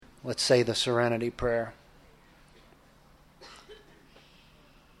Let's say the Serenity Prayer.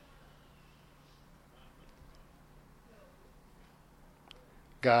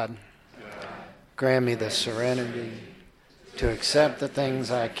 God, grant me the serenity to accept the things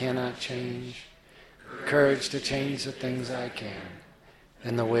I cannot change, the courage to change the things I can,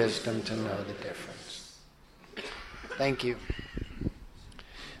 and the wisdom to know the difference. Thank you.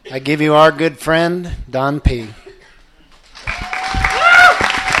 I give you our good friend, Don P.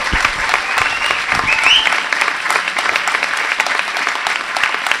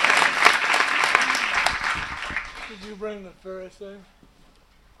 Did you bring the fairy thing?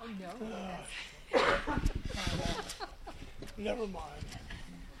 Oh, no. Never mind.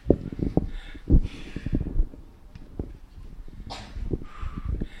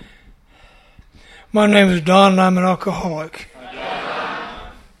 My name is Don and I'm an alcoholic.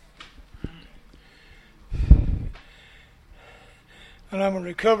 And I'm a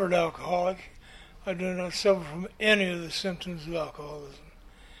recovered alcoholic. I do not suffer from any of the symptoms of alcoholism.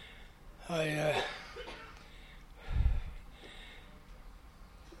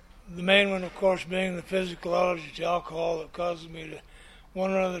 The main one, of course, being the physical allergy to alcohol that causes me to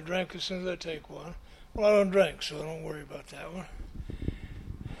want another drink as soon as I take one. Well, I don't drink, so I don't worry about that one.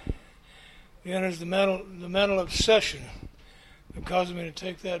 The other is the mental obsession that causes me to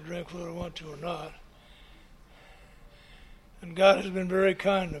take that drink whether I want to or not. And God has been very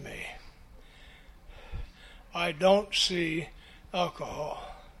kind to me. I don't see alcohol.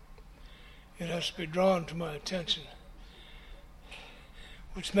 It has to be drawn to my attention,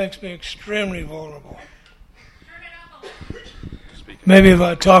 which makes me extremely vulnerable. Maybe if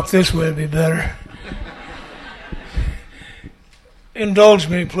I talk this way it'd be better. Indulge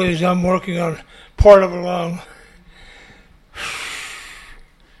me, please. I'm working on part of a lung.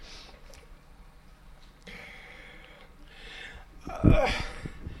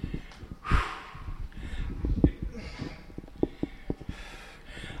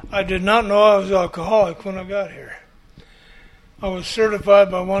 I did not know I was alcoholic when I got here. I was certified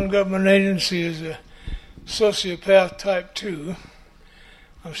by one government agency as a sociopath type 2.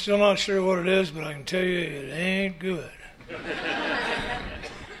 I'm still not sure what it is, but I can tell you it ain't good.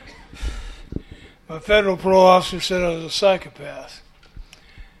 My federal parole officer said I was a psychopath.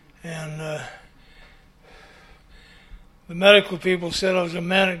 And the medical people said I was a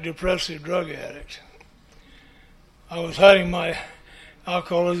manic depressive drug addict. I was hiding my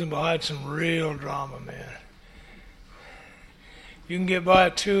alcoholism behind some real drama, man. You can get by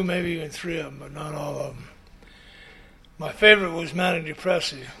 2, maybe even 3 of them, but not all of them. My favorite was manic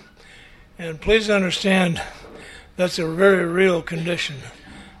depressive. And please understand, that's a very real condition.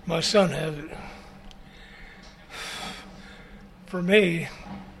 My son has it. For me,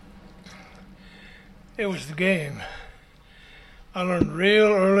 it was the game. I learned real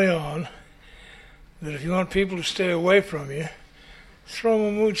early on that if you want people to stay away from you, throw them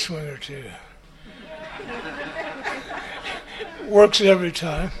a mood swing or 2. Works every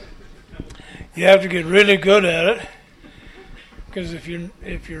time. You have to get really good at it, because if you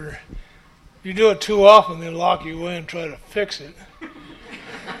do it too often, they'll lock you away and try to fix it.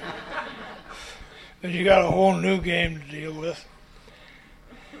 Then you got a whole new game to deal with.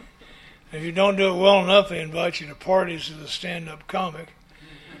 If you don't do it well enough, they invite you to parties as a stand-up comic.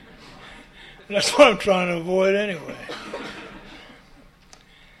 That's what I'm trying to avoid anyway.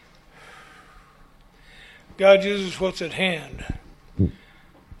 God uses what's at hand.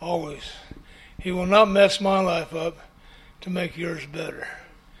 Always. He will not mess my life up to make yours better.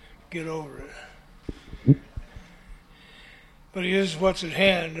 Get over it. But he uses what's at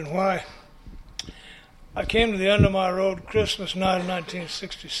hand. And why? I came to the end of my road Christmas night of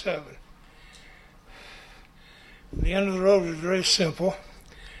 1967. The end of the road was very simple.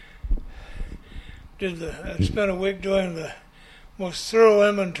 I spent a week doing the most thorough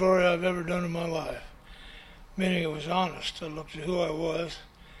inventory I've ever done in my life. Meaning it was honest. I looked at who I was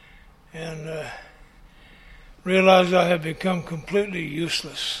and realized I had become completely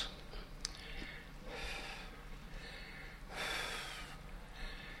useless.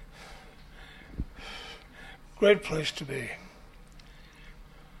 Great place to be.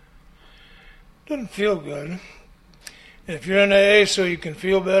 Doesn't feel good. And if you're in AA so you can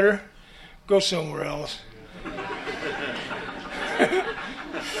feel better, go somewhere else.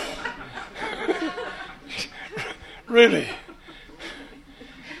 Really.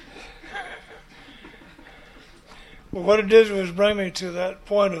 Well, what it did was bring me to that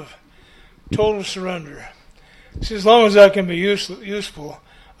point of total surrender. See, as long as I can be useful,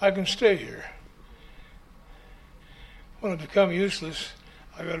 I can stay here. When I become useless,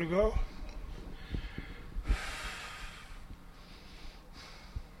 I got to go.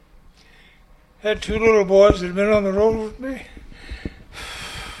 Had two little boys that had been on the road with me.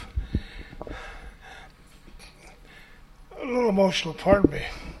 A little emotional, pardon me.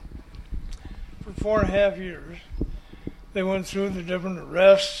 For 4.5 years, they went through the different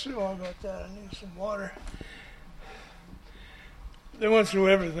arrests. Oh, I got that. I need some water. They went through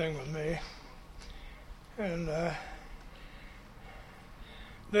everything with me. And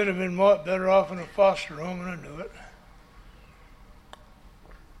they'd have been much better off in a foster home, and I knew it.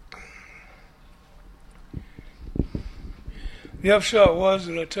 The upshot was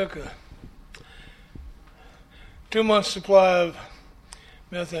that I took a 2-month supply of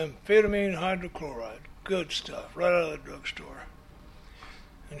methamphetamine hydrochloride, good stuff, right out of the drugstore,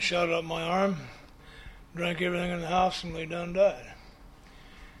 and shot it up my arm, drank everything in the house, and lay down and died.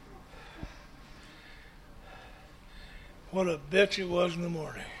 What a bitch it was in the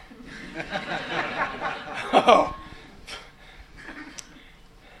morning. Oh.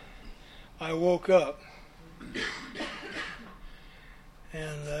 I woke up,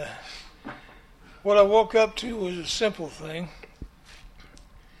 and what I woke up to was a simple thing.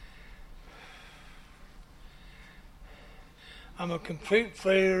 I'm a complete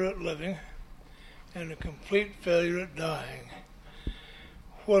failure at living and a complete failure at dying.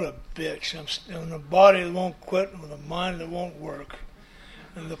 What a bitch. I'm in a body that won't quit and with a mind that won't work.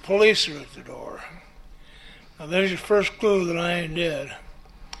 And the police are at the door. Now there's your first clue that I ain't dead.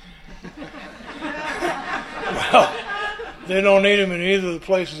 Well, they don't need him in either of the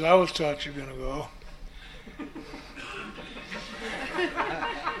places I was taught you're going to go.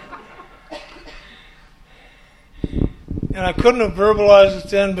 And I couldn't have verbalized it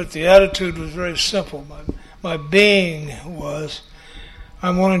then, but the attitude was very simple. My being was,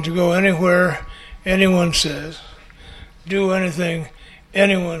 I'm willing to go anywhere anyone says, do anything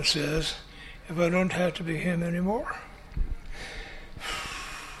anyone says, if I don't have to be him anymore.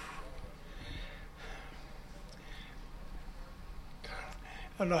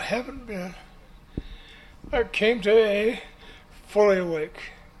 And I haven't been. I came to AA fully awake.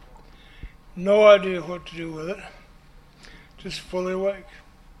 No idea what to do with it. Just fully awake.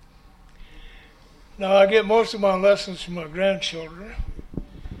 Now I get most of my lessons from my grandchildren.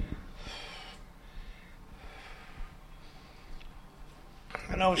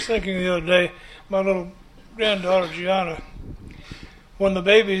 And I was thinking the other day, my little granddaughter Gianna, when the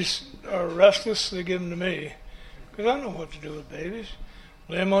babies are restless, they give them to me. Because I know what to do with babies.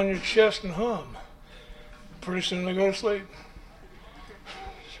 Lay them on your chest and hum. Pretty soon they go to sleep.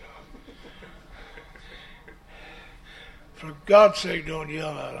 For God's sake, don't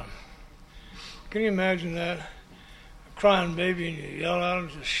yell at them. Can you imagine that? A crying baby and you yell at them,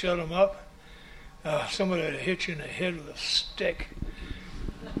 just shut them up? Somebody had to hit you in the head with a stick.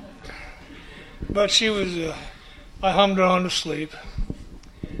 But she was, I hummed her on to sleep.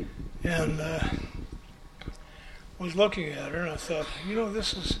 And was looking at her and I thought,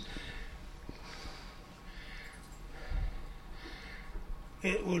 this is,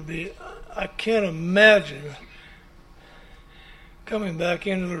 it would be, I can't imagine coming back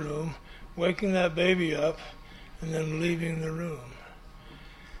into the room, waking that baby up, and then leaving the room.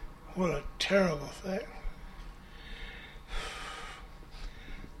 What a terrible thing.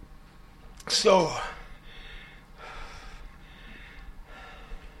 So,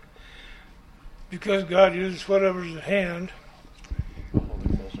 because God uses whatever's at hand.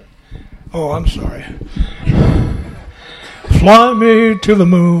 Oh, I'm sorry. Fly me to the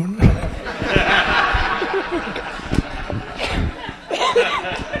moon.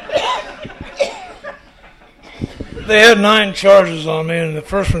 They had 9 charges on me, and the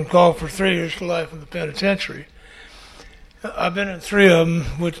first one called for 3 years to life in the penitentiary. I've been in 3 of them,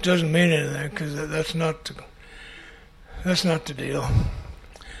 which doesn't mean anything because that's not the deal.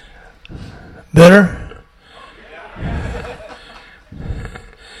 Better?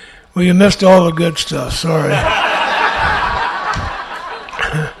 Well, you missed all the good stuff. Sorry.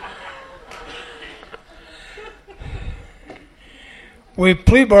 We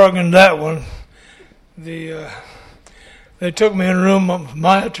plea bargained that one. They took me in a room with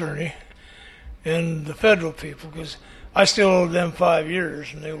my attorney and the federal people because I still owed them 5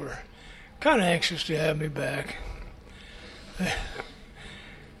 years, and they were kind of anxious to have me back.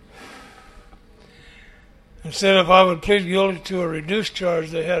 Instead, if I would plead guilty to a reduced charge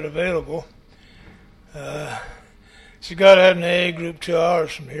they had available, she got out in AA group 2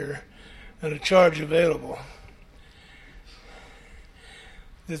 hours from here, and a charge available,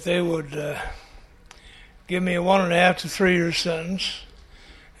 that they would give me a 1.5 to 3 year sentence,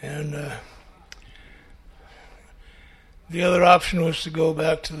 and the other option was to go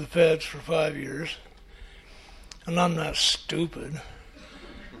back to the feds for 5 years. And I'm not stupid.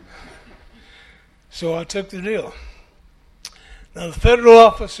 So I took the deal. Now, the federal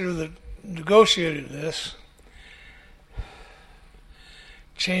officer that negotiated this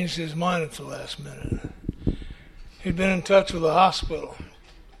changed his mind at the last minute. He'd been in touch with the hospital,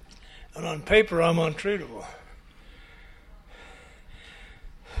 and on paper, I'm untreatable.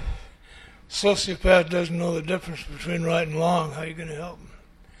 Sociopath doesn't know the difference between right and wrong. How are you going to help him?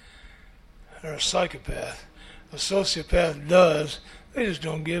 Or a psychopath. A sociopath does. They just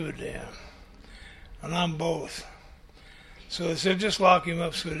don't give a damn. And I'm both. So they said, just lock him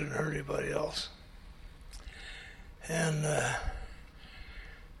up so he didn't hurt anybody else. And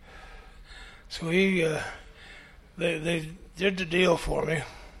so they did the deal for me.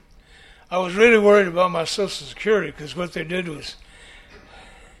 I was really worried about my Social Security because what they did was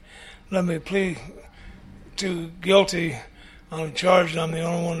let me plead to guilty on a charge. I'm the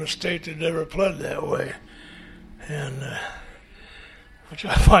only one in the state that ever pled that way, and which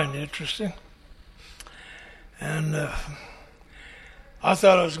I find interesting. And I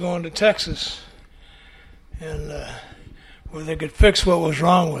thought I was going to Texas, and where they could fix what was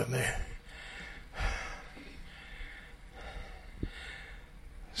wrong with me.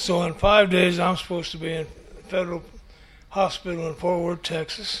 So in 5 days, I'm supposed to be in a federal hospital in Fort Worth,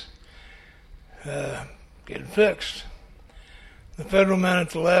 Texas, getting fixed. The federal man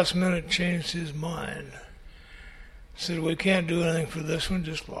at the last minute changed his mind. Said, we can't do anything for this one,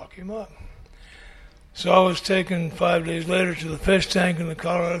 just lock him up. So I was taken 5 days later to the fish tank in the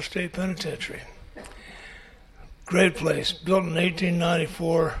Colorado State Penitentiary. Great place, built in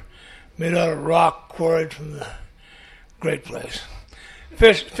 1894, made out of rock quarried from the great place.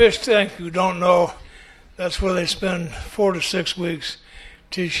 Fish tank, you don't know, that's where they spend 4 to 6 weeks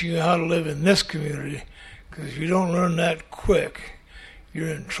teaching you how to live in this community, because if you don't learn that quick, you're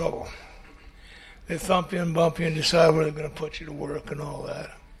in trouble. They thump you and bump you and decide where they're going to put you to work and all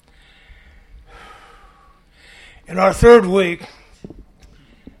that. In our third week,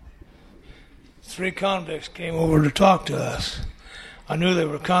 3 convicts came over to talk to us. I knew they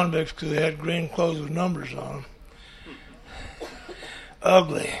were convicts because they had green clothes with numbers on them.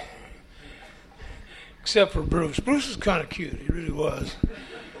 Ugly. Except for Bruce. Bruce was kind of cute. He really was.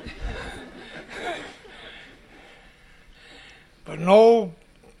 But an old,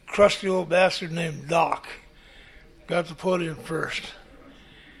 crusty old bastard named Doc got the podium first.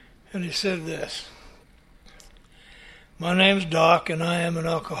 And he said this: my name's Doc, and I am an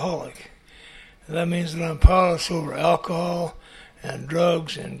alcoholic. And that means that I'm powerless over alcohol and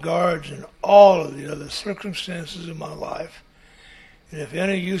drugs and guards and all of the other circumstances of my life. And if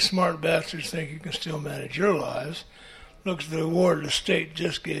any of you smart bastards think you can still manage your lives, look at the reward the state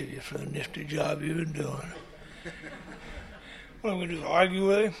just gave you for the nifty job you've been doing. What am I going to do, argue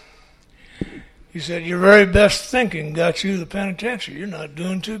with him? He said, your very best thinking got you to the penitentiary. You're not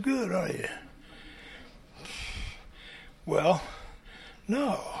doing too good, are you? Well,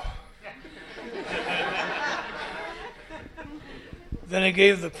 no. Then he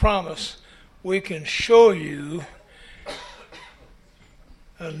gave the promise, we can show you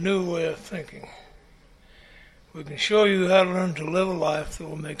a new way of thinking. We can show you how to learn to live a life that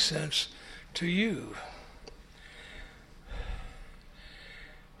will make sense to you.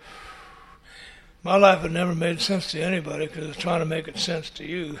 My life had never made sense to anybody because I was trying to make it sense to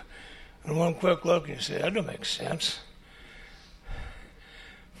you. And one quick look and you say, that don't make sense.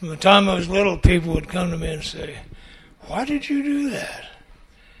 From the time I was little, people would come to me and say, why did you do that?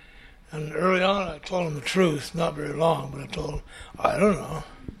 And early on, I told them the truth. Not very long, but I told them, I don't know.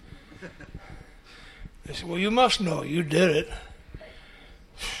 They said, well, you must know. You did it.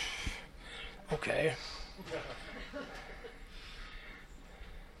 Okay.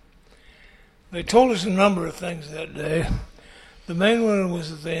 They told us a number of things that day. The main one was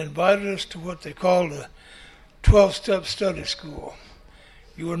that they invited us to what they called a 12-step study school.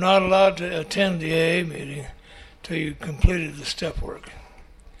 You were not allowed to attend the AA meeting till you completed the step work.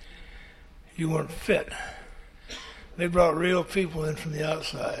 You weren't fit. They brought real people in from the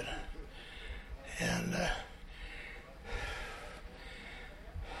outside. And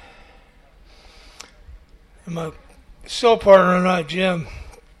my cell partner and I, Jim,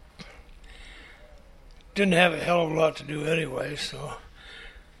 didn't have a hell of a lot to do anyway, so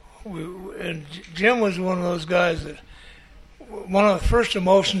and Jim was one of those guys that one of the first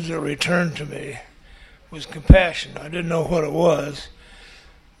emotions that returned to me was compassion. I didn't know what it was,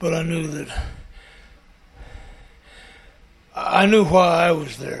 but I knew that I knew why I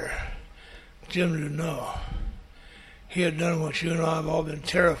was there. Jim didn't know. He had done what you and I have all been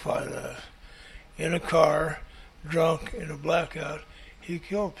terrified of. In a car, drunk, in a blackout, he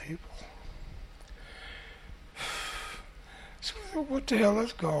killed people. So what the hell,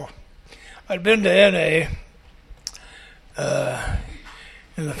 let's go. I'd been to NA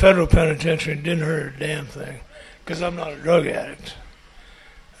in the federal penitentiary and didn't hurt a damn thing because I'm not a drug addict.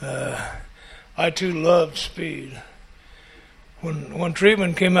 I too loved speed. When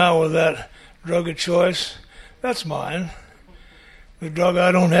treatment came out with that drug of choice, that's mine. The drug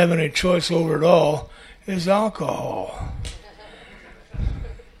I don't have any choice over at all is alcohol.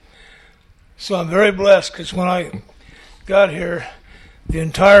 So I'm very blessed because when I got here, the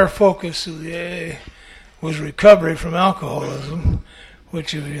entire focus of the AA was recovery from alcoholism,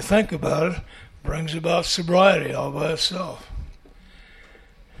 which, if you think about it, brings about sobriety all by itself.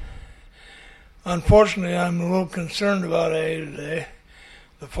 Unfortunately, I'm a little concerned about AA today.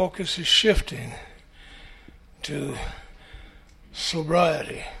 The focus is shifting to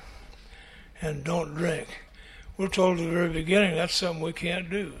sobriety and don't drink. We're told at the very beginning that's something we can't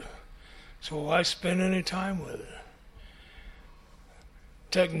do. So why spend any time with it?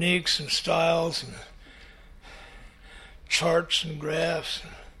 Techniques and styles and charts and graphs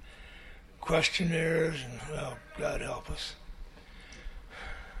and questionnaires and, oh, God help us.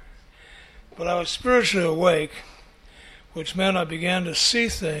 But I was spiritually awake, which meant I began to see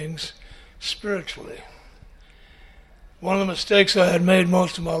things spiritually. One of the mistakes I had made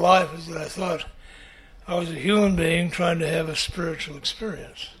most of my life is that I thought I was a human being trying to have a spiritual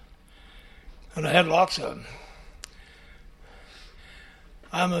experience. And I had lots of them.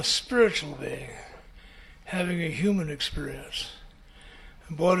 I'm a spiritual being having a human experience.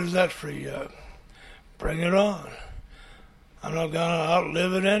 And boy, does that free you up. Bring it on. I'm not going to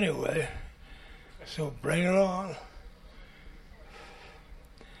outlive it anyway. So bring it on.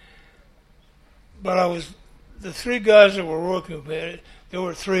 But the three guys that were working with me, there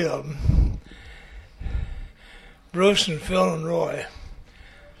were three of them. Bruce and Phil and Roy.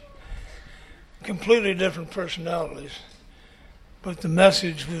 Completely different personalities, but the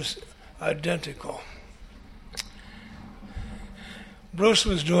message was identical. Bruce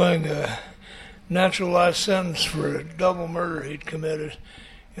was doing a natural life sentence for a double murder he'd committed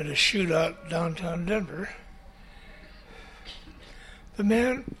in a shootout downtown Denver. The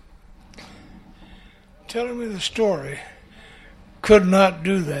man telling me the story could not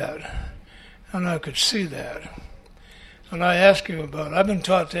do that, and I could see that. And I asked him about it. I've been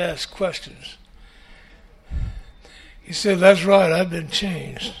taught to ask questions. He said, that's right, I've been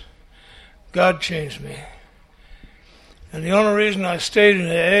changed. God changed me. And the only reason I stayed in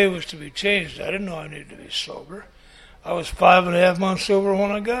AA was to be changed. I didn't know I needed to be sober. I was 5.5 months sober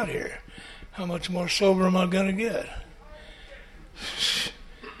when I got here. How much more sober am I going to get?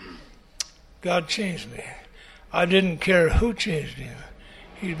 God changed me. I didn't care who changed him.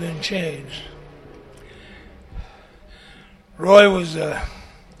 He'd been changed. Roy was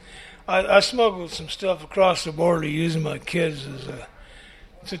I smuggled some stuff across the border using my kids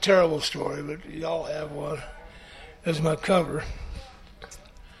it's a terrible story, but y'all have one as my cover.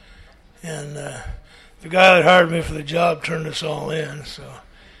 And the guy that hired me for the job turned us all in. So,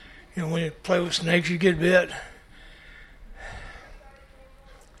 when you play with snakes, you get bit.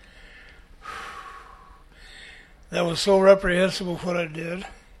 That was so reprehensible what I did.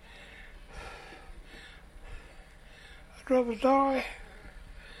 I'd rather die.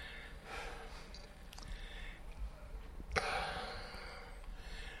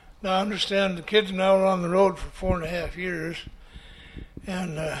 Now, I understand the kids now are on the road for 4.5 years,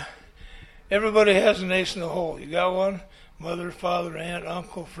 and everybody has an ace in the hole. You got one? Mother, father, aunt,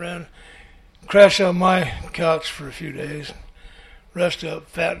 uncle, friend. Crash on my couch for a few days, rest up,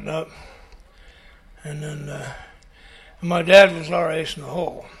 fatten up, and then my dad was our ace in the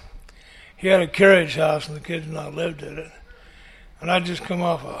hole. He had a carriage house, and the kids and I lived in it, and I'd just come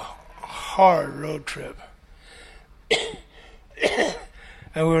off a hard road trip.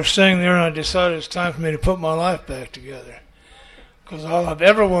 And we were sitting there, and I decided it's time for me to put my life back together. Because all I've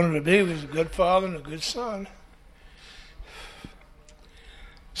ever wanted to be was a good father and a good son.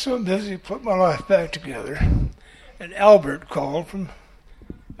 So I'm busy putting my life back together. And Albert called from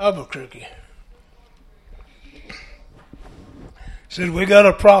Albuquerque. Said, we got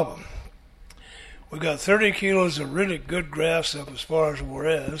a problem. We got 30 kilos of really good grass up as far as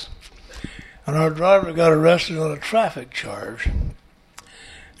Juarez. And our driver got arrested on a traffic charge.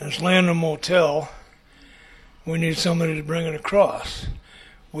 And it's laying in a motel. We need somebody to bring it across.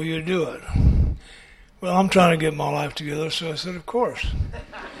 Will you do it? Well, I'm trying to get my life together, so I said, of course.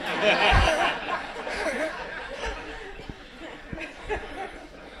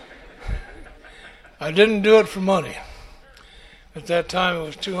 I didn't do it for money. At that time, it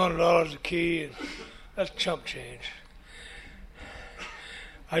was $200 a key, and that's chump change.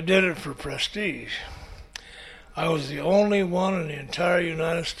 I did it for prestige. I was the only one in the entire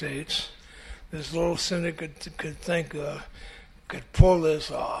United States this little syndicate could think of could pull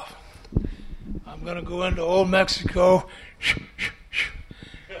this off. I'm going to go into old Mexico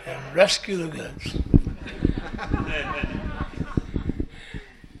and rescue the goods.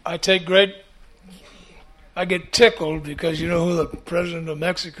 I get tickled because you know who the president of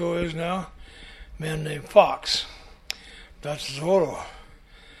Mexico is now? A man named Fox. That's Zorro.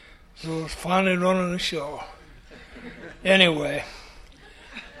 Zorro's finally running the show. Anyway.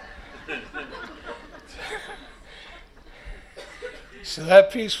 So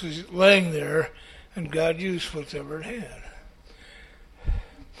that piece was laying there, and God used whatever it had.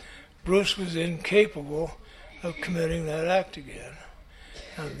 Bruce was incapable of committing that act again.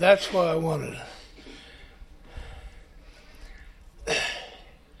 And that's why I wanted it.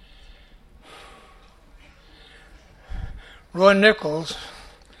 Roy Nichols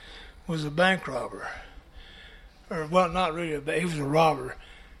was a bank robber. Or, well, not really a bank, he was a robber.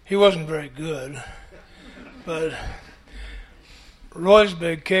 He wasn't very good. But Roy's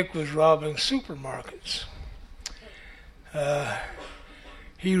big kick was robbing supermarkets.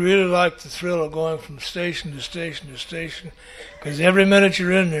 He really liked the thrill of going from station to station to station, because every minute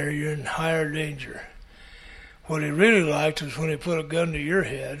you're in there, you're in higher danger. What he really liked was when he put a gun to your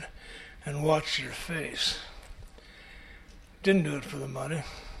head and watched your face. Didn't do it for the money.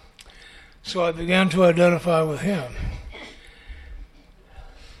 So I began to identify with him.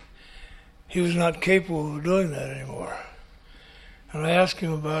 He was not capable of doing that anymore. And I asked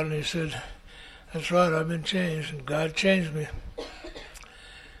him about it, and he said, "That's right, I've been changed, and God changed me."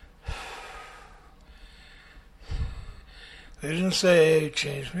 They didn't say AA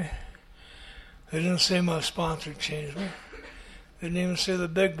changed me. They didn't say my sponsor changed me. They didn't even say the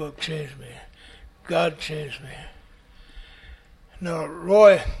big book changed me. God changed me. Now,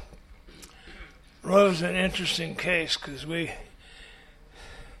 Roy was an interesting case because by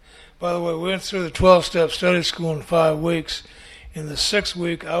the way, we went through the 12-step study school in 5 weeks. In the 6th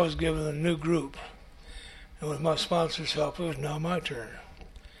week, I was given a new group. And with my sponsor's help, it was now my turn.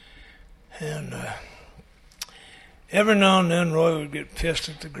 And every now and then, Roy would get pissed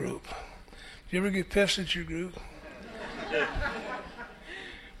at the group. Do you ever get pissed at your group?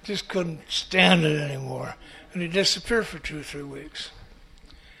 Just couldn't stand it anymore. And he'd disappear for 2 or 3 weeks.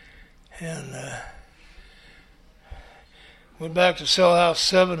 And went back to cell house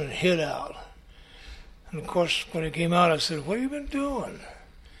 7 and hid out. And of course, when he came out, I said, "What have you been doing?"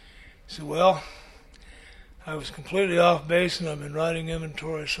 He said, "Well, I was completely off base and I've been writing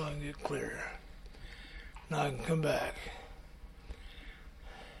inventory so I can get clear. Now I can come back."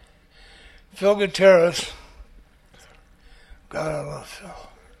 Phil Gutierrez, God, I love Phil.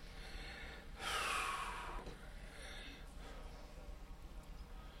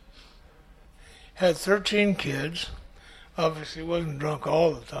 Had 13 kids. Obviously wasn't drunk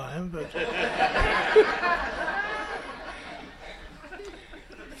all the time, but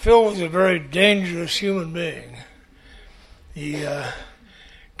Phil was a very dangerous human being. He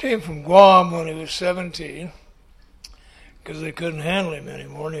came from Guam when he was 17 because they couldn't handle him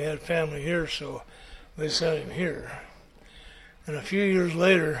anymore, and he had family here, so they sent him here. And a few years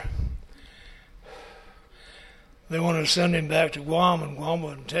later, they wanted to send him back to Guam, and Guam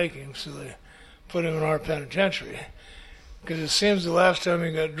wouldn't take him, so they put him in our penitentiary. Because it seems the last time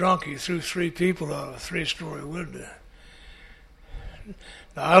he got drunk, he threw 3 people out of a 3-story window.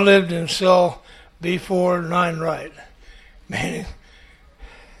 Now, I lived in cell B4, 9 right, meaning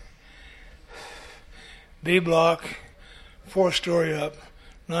B block, 4-story up,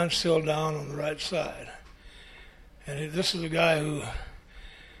 9 still down on the right side. And this is a guy who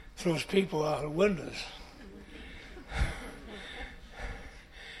throws people out of windows.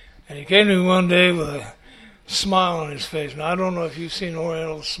 And he came to me one day with a smile on his face. Now, I don't know if you've seen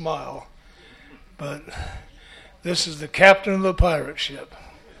Oriental's smile, but this is the captain of the pirate ship.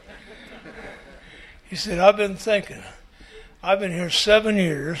 He said, "I've been thinking. I've been here 7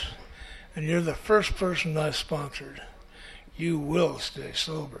 years, and you're the first person I sponsored. You will stay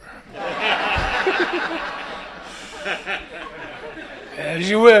sober." As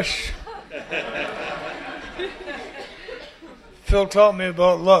you wish. Phil taught me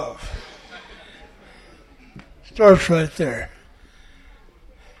about love. Starts right there.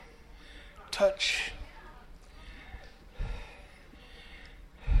 Touch.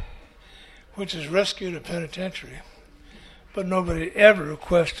 Which has rescued a penitentiary. But nobody ever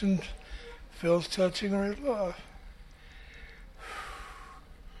questioned Phil's touching or his love.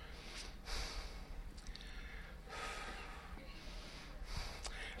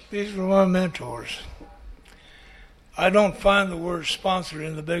 These were my mentors. I don't find the word sponsor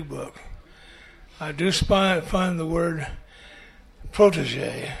in the big book. I do find the word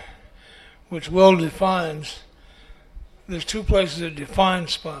protege, which well defines. There's two places that define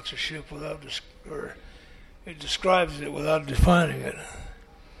sponsorship or it describes it without defining it.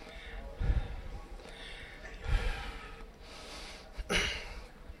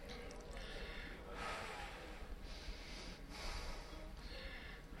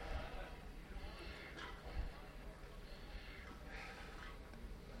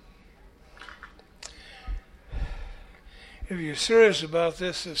 If you're serious about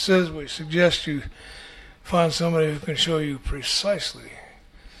this, it says we suggest you find somebody who can show you precisely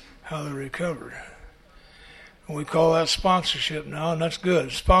how they recovered. And we call that sponsorship now, and that's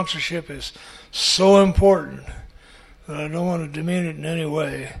good. Sponsorship is so important that I don't want to demean it in any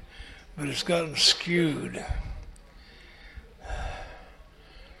way, but it's gotten skewed.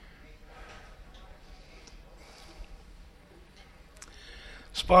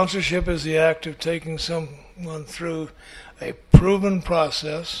 Sponsorship is the act of taking someone through a proven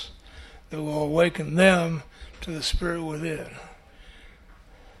process that will awaken them to the spirit within.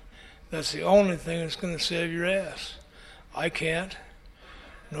 That's the only thing that's going to save your ass. I can't.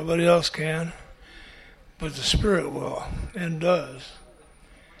 Nobody else can. But the spirit will, and does.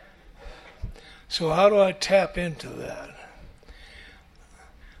 So how do I tap into that?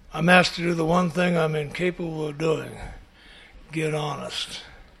 I'm asked to do the one thing I'm incapable of doing. Get honest.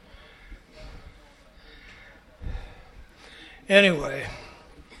 Anyway,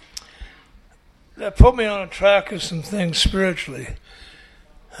 that put me on a track of some things spiritually.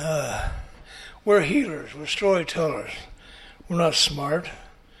 We're healers. We're storytellers. We're not smart.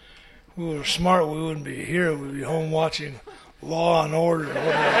 If we were smart, we wouldn't be here. We'd be home watching Law and Order.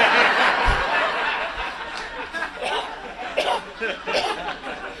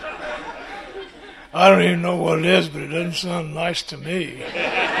 I don't even know what it is, but it doesn't sound nice to me.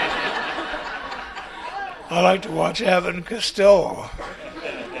 I like to watch Abbott and Costello.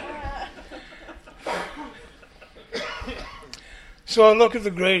 So I look at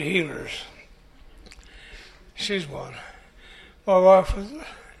the great healers. She's one. My wife was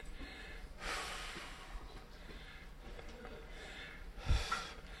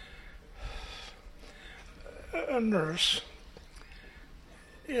a nurse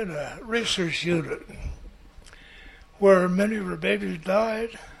in a research unit where many of her babies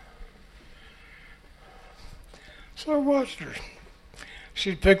died. So I watched her.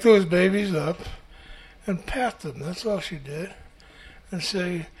 She'd pick those babies up and pat them. That's all she did. And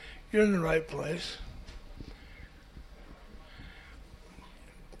say, you're in the right place.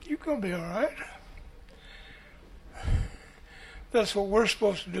 You're going to be all right. That's what we're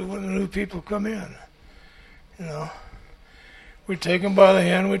supposed to do when the new people come in. You know, we take them by the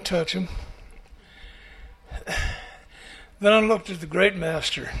hand, we touch them. Then I looked at the great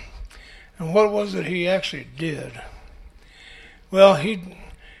master, and what was it he actually did? Well, he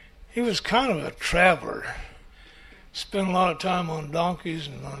was kind of a traveler. Spent a lot of time on donkeys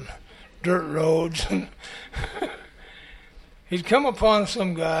and on dirt roads. And he'd come upon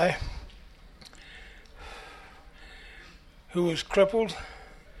some guy who was crippled,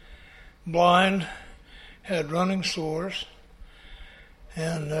 blind, had running sores,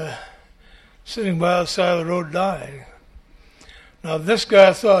 and sitting by the side of the road dying. Now this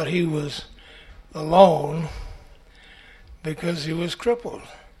guy thought he was alone because he was crippled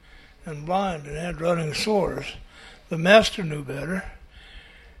and blind and had running sores. The master knew better.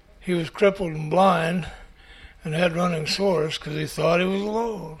 He was crippled and blind and had running sores because he thought he was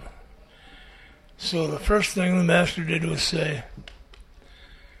alone. So the first thing the master did was say,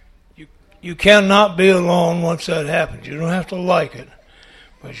 you cannot be alone once that happens. You don't have to like it,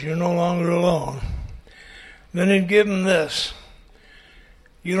 but you're no longer alone. Then he'd give him this.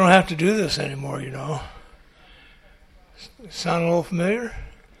 You don't have to do this anymore, you know. Sound a little familiar?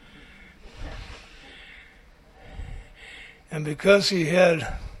 And because he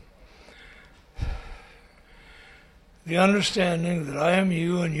had the understanding that I am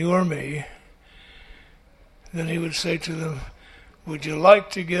you and you are me, then he would say to them, would you like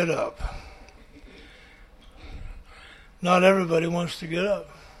to get up? Not everybody wants to get up.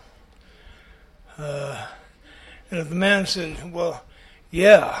 And if the man said, well,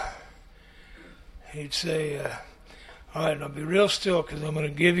 yeah, he'd say, all right, now be real still because I'm going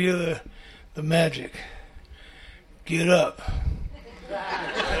to give you the magic. Get up.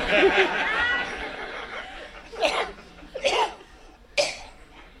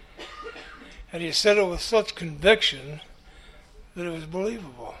 And he said it with such conviction that it was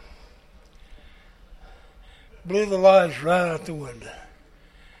believable. Blew the lies right out the window.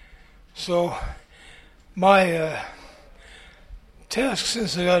 So my task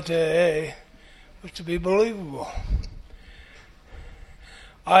since I got to AA was to be believable.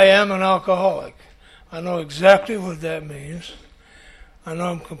 I am an alcoholic. I know exactly what that means. I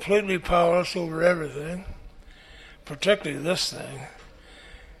know I'm completely powerless over everything, particularly this thing.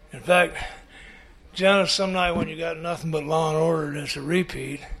 In fact, Janice, some night when you got nothing but Law and Order and it's a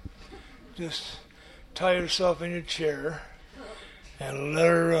repeat, just tie yourself in your chair and let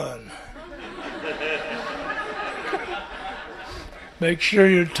her run. Make sure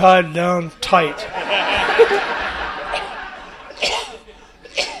you're tied down tight.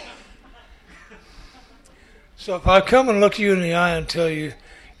 So if I come and look you in the eye and tell you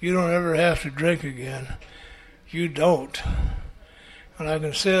you don't ever have to drink again, you don't. And I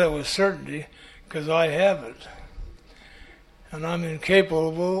can say that with certainty because I haven't. And I'm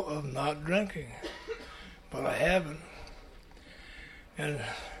incapable of not drinking. But I haven't. And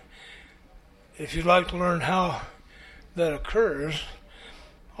if you'd like to learn how that occurs,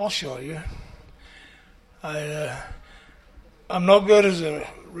 I'll show you. I'm no good as a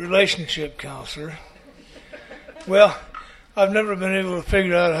relationship counselor. Well, I've never been able to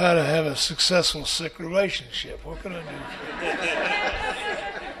figure out how to have a successful sick relationship. What can I do?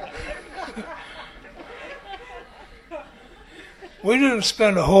 We didn't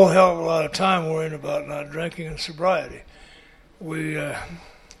spend a whole hell of a lot of time worrying about not drinking and sobriety. We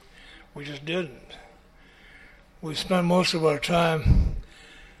just didn't. We spent most of our time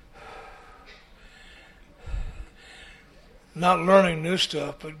not learning new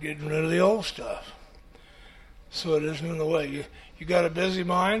stuff, but getting rid of the old stuff. So it isn't in the way. You got a busy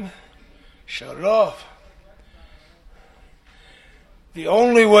mind? Shut it off. The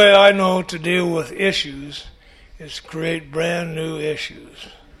only way I know to deal with issues is to create brand new issues.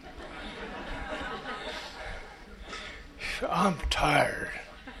 I'm tired.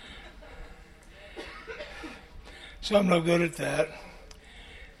 So I'm no good at that.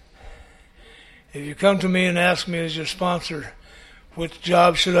 If you come to me and ask me as your sponsor, which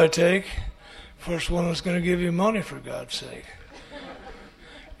job should I take? First one that's going to give you money, for God's sake.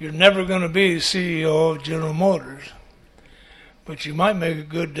 You're never going to be CEO of General Motors, but you might make a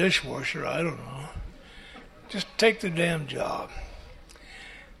good dishwasher, I don't know. Just take the damn job.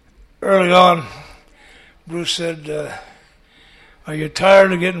 Early on, Bruce said, are you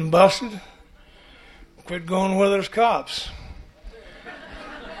tired of getting busted? Quit going where there's cops.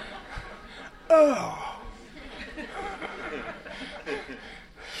 Oh.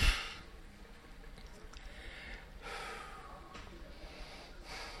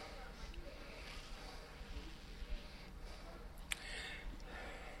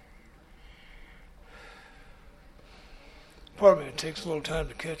 Pardon me, it takes a little time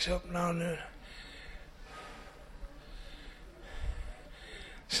to catch up now and then.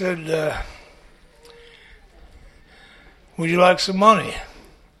 Said, would you like some money?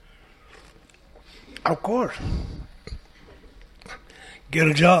 Of course. Get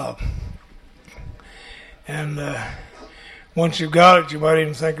a job. And once you've got it, you might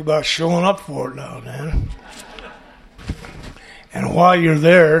even think about showing up for it now and then. And while you're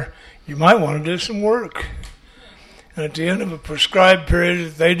there, you might want to do some work. And at the end of a prescribed period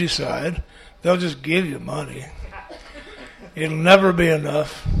that they decide, they'll just give you money. It'll never be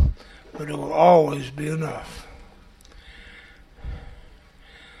enough, but it will always be enough.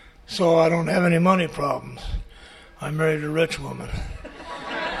 So I don't have any money problems. I married a rich woman.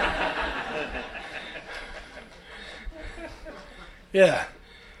 Yeah.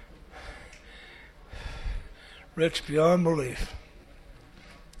 Rich beyond belief.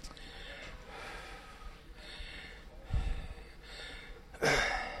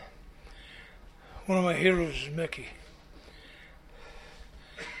 One of my heroes is Mickey.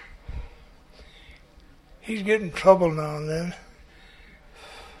 He's getting trouble now and then.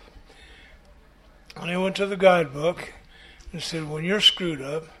 And he went to the guidebook and said, when you're screwed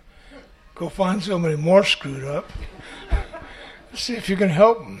up, go find somebody more screwed up. See if you can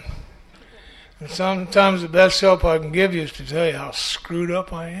help them. And sometimes the best help I can give you is to tell you how screwed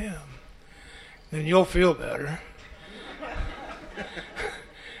up I am. Then you'll feel better.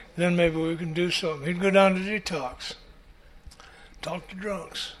 Then maybe we can do something. He'd go down to detox. Talk to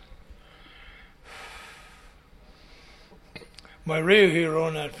drunks. My real hero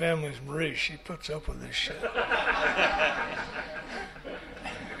in that family is Marie. She puts up with this shit.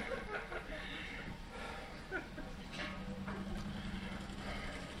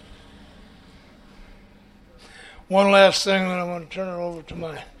 One last thing, then I want to turn it over to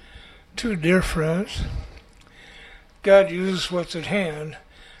my two dear friends. God uses what's at hand.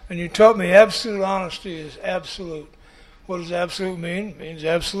 And you taught me absolute honesty is absolute. What does absolute mean? It means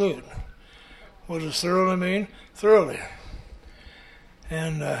absolute. What does thoroughly mean? Thoroughly.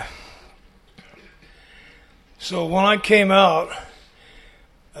 And so when I came out,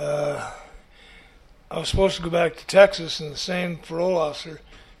 I was supposed to go back to Texas, and the same parole officer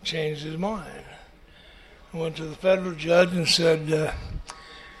changed his mind. I went to the federal judge and said,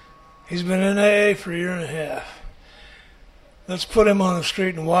 he's been in AA for a year and a half. Let's put him on the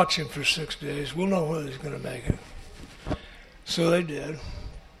street and watch him for 6 days. We'll know whether he's going to make it. So they did.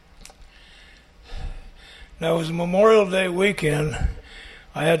 Now, it was a Memorial Day weekend.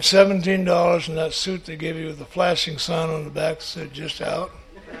 I had $17 in that suit they gave you with the flashing sign on the back that said, just out.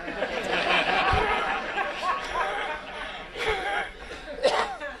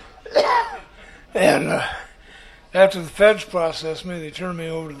 And after the feds processed me, they turned me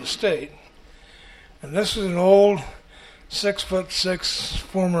over to the state. And this was an old 6'6"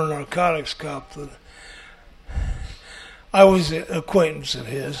 former narcotics cop that I was an acquaintance of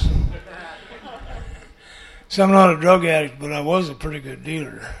his. So I'm not a drug addict, but I was a pretty good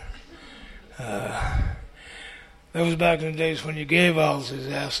dealer. That was back in the days when you gave Owls's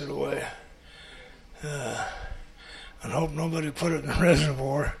acid away. And hope nobody put it in the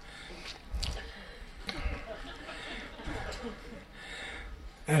reservoir.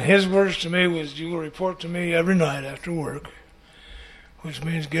 And his words to me was, you will report to me every night after work, which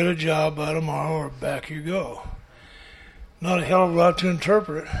means get a job by tomorrow or back you go. Not a hell of a lot to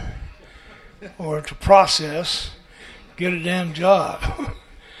interpret or to process. Get a damn job.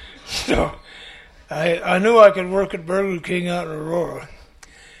 So I knew I could work at Burger King out in Aurora.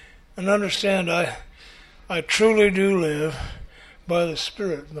 And understand, I truly do live by the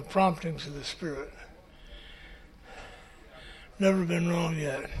Spirit and the promptings of the Spirit. Never been wrong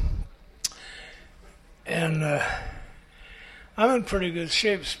yet. And I'm in pretty good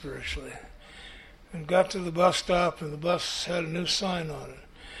shape spiritually. And got to the bus stop, and the bus had a new sign on it.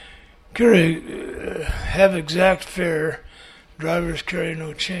 Have exact fare, drivers carry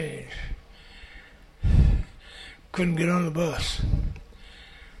no change. Couldn't get on the bus.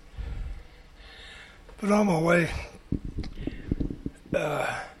 But on my way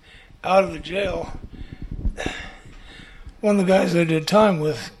out of the jail, one of the guys I did time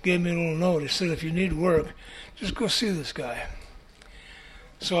with gave me a little note. He said, if you need work, just go see this guy.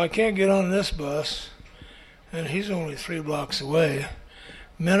 So I can't get on this bus, and he's only 3 blocks away.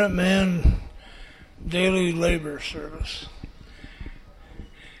 Minuteman Daily Labor Service.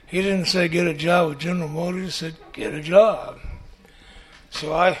 He didn't say get a job with General Motors, he said get a job.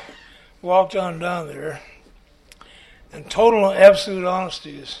 So I walked on down there, and total absolute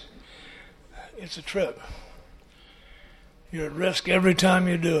honesty is, it's a trip. You're at risk every time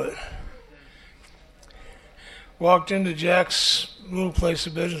you do it. Walked into Jack's little place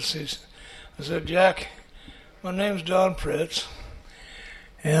of business. I said, Jack, my name's Don Pritz,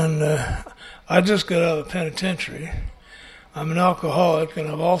 and I just got out of the penitentiary. I'm an alcoholic, and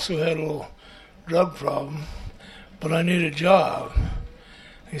I've also had a little drug problem, but I need a job.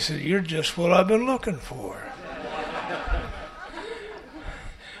 He said, you're just what I've been looking for.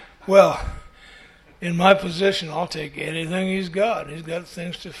 Well, in my position, I'll take anything he's got. He's got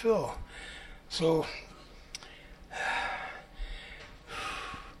things to fill. So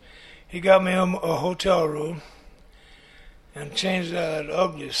he got me a hotel room and changed that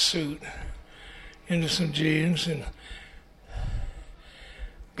ugly suit into some jeans, and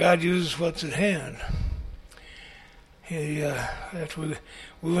God uses what's at hand. After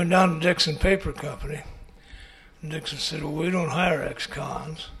we went down to Dixon Paper Company, and Dixon said, well, we don't hire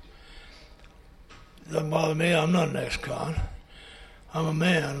ex-cons. Doesn't bother me, I'm not an ex-con. I'm a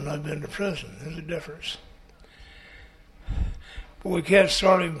man, and I've been to prison. There's a difference. But we can't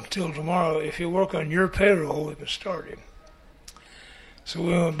start him until tomorrow. If you work on your payroll, we can start him. So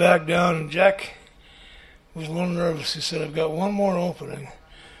we went back down, and Jack was a little nervous. He said, I've got one more opening.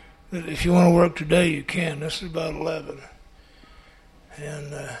 That if you want to work today, you can. This is about 11.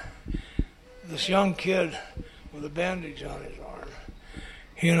 And this young kid with a bandage on his arm,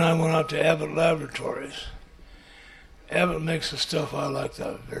 he and I went out to Abbott Laboratories. Abbott makes the stuff I like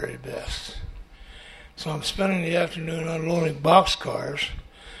the very best. So I'm spending the afternoon unloading boxcars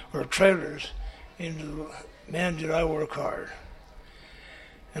or trailers into the, man, did I work hard.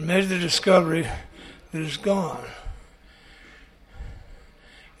 And made the discovery that it's gone.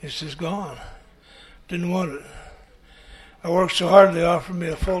 It's just gone. Didn't want it. I worked so hard they offered me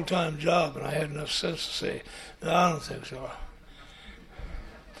a full-time job, and I had enough sense to say, no, I don't think so.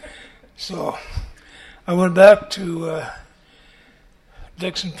 So I went back to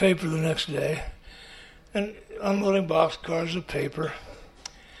Dixon Paper the next day and unloading boxcars of paper.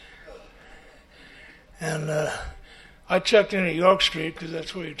 And I checked in at York Street because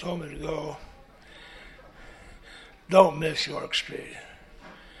that's where you told me to go. Don't miss York Street.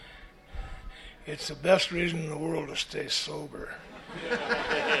 It's the best reason in the world to stay sober.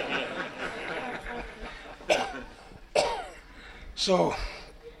 So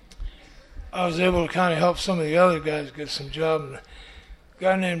I was able to kind of help some of the other guys get some job. And a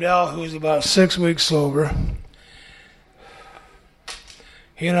guy named Al, who was about 6 weeks sober,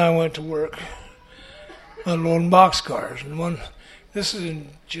 he and I went to work unloading boxcars. And this is in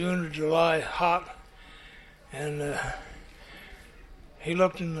June or July, hot, and he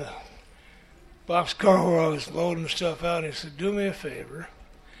looked in the boxcar where I was loading stuff out, and he said, "Do me a favor,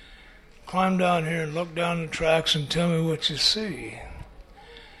 climb down here and look down the tracks and tell me what you see."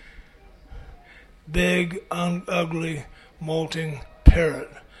 Big, ugly, molting parrot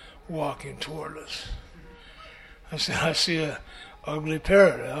walking toward us. I said, "I see a ugly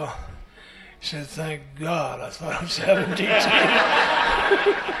parrot, Al." He said, "Thank God, I thought I was having DT."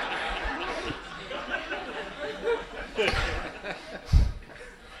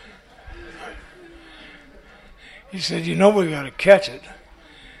 He said, "You know we got to catch it,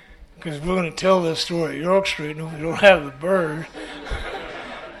 because we're going to tell this story at York Street, and if we don't have the bird."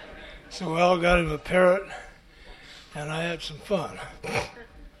 So Al got him a parrot, and I had some fun.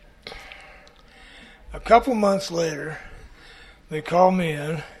 A couple months later, they called me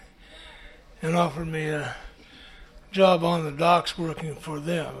in and offered me a job on the docks working for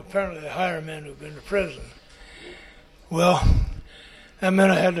them. Apparently they hire men who've been to prison. Well, that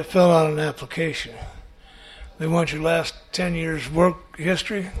meant I had to fill out an application. They want your last 10 years work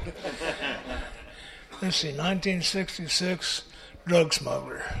history. Let's see, 1966, drug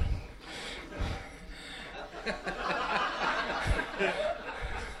smuggler.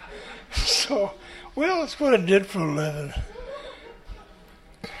 So, well, that's what I did for a living.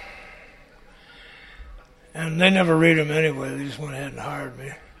 And they never read them anyway. They just went ahead and hired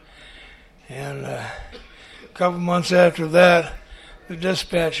me. And a couple months after that, the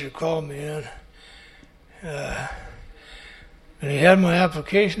dispatcher called me in. And he had my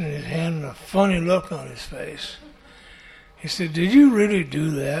application in his hand and a funny look on his face. He said, "Did you really do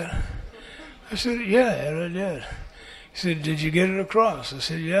that?" I said, "Yeah, Ed, I did." He said, "Did you get it across?" I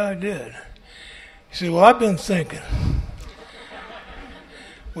said, "Yeah, I did." He said, "Well, I've been thinking.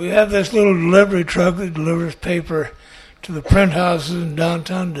 We have this little delivery truck that delivers paper to the print houses in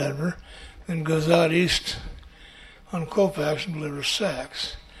downtown Denver, then goes out east on Colfax and delivers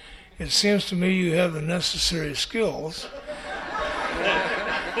sacks. It seems to me you have the necessary skills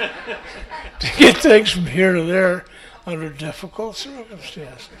to get things from here to there under difficult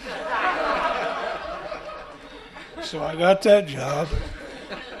circumstances." So I got that job,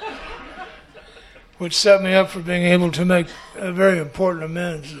 which set me up for being able to make a very important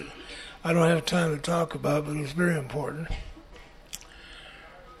amends that I don't have time to talk about, but it was very important.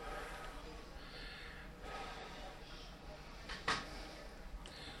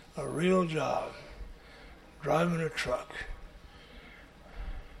 A real job, driving a truck.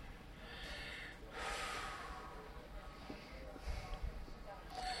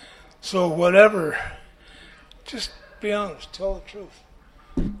 So whatever, just be honest, tell the truth.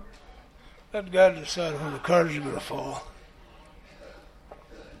 Let God decide where the cards are going to fall.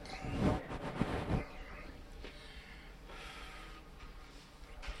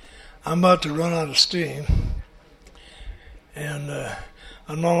 I'm about to run out of steam, and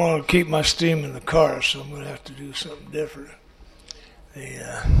I'm not going to keep my steam in the car, so I'm going to have to do something different.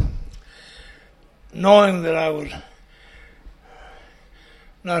 Knowing that I would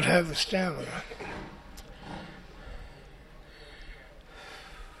not have the stamina,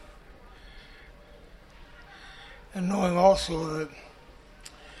 and knowing also that,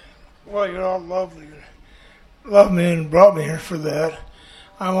 well, you're all lovely, love me and brought me here for that.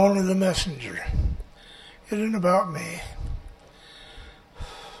 I'm only the messenger. It isn't about me.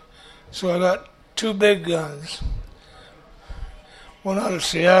 So I got two big guns. One out of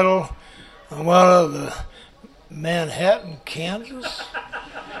Seattle and one out of the Manhattan, Kansas.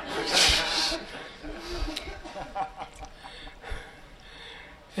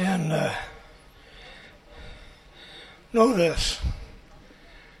 And know this.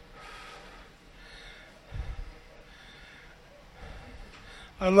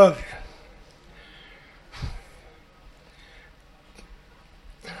 I love you.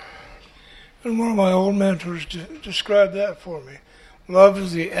 And one of my old mentors described that for me. Love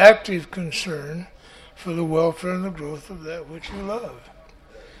is the active concern for the welfare and the growth of that which you love.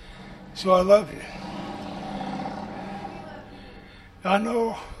 So I love you. I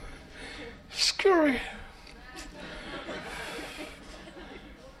know, scary.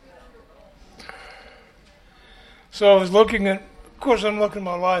 So I was looking at, of course I'm looking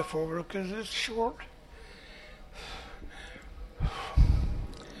my life over because it's short.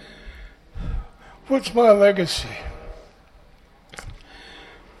 What's my legacy?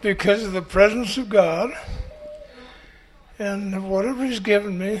 because of the presence of God and whatever He's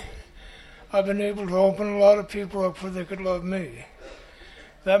given me, I've been able to open a lot of people up where they could love me.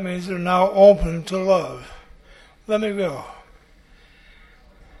 That means they're now open to love. Let me go.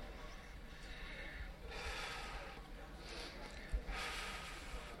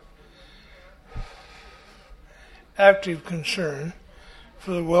 Active concern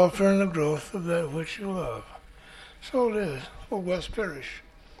for the welfare and the growth of that which you love. So it is. Oh, West Parrish.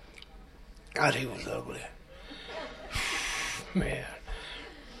 God, he was ugly. Man.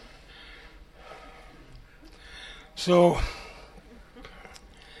 So,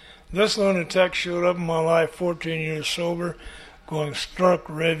 this lunatic showed up in my life 14 years sober, going stark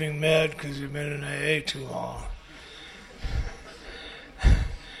raving mad because he'd been in AA too long.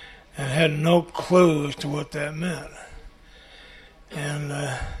 And had no clue as to what that meant. And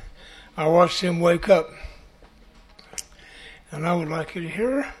I watched him wake up. And I would like you to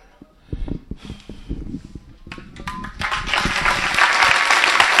hear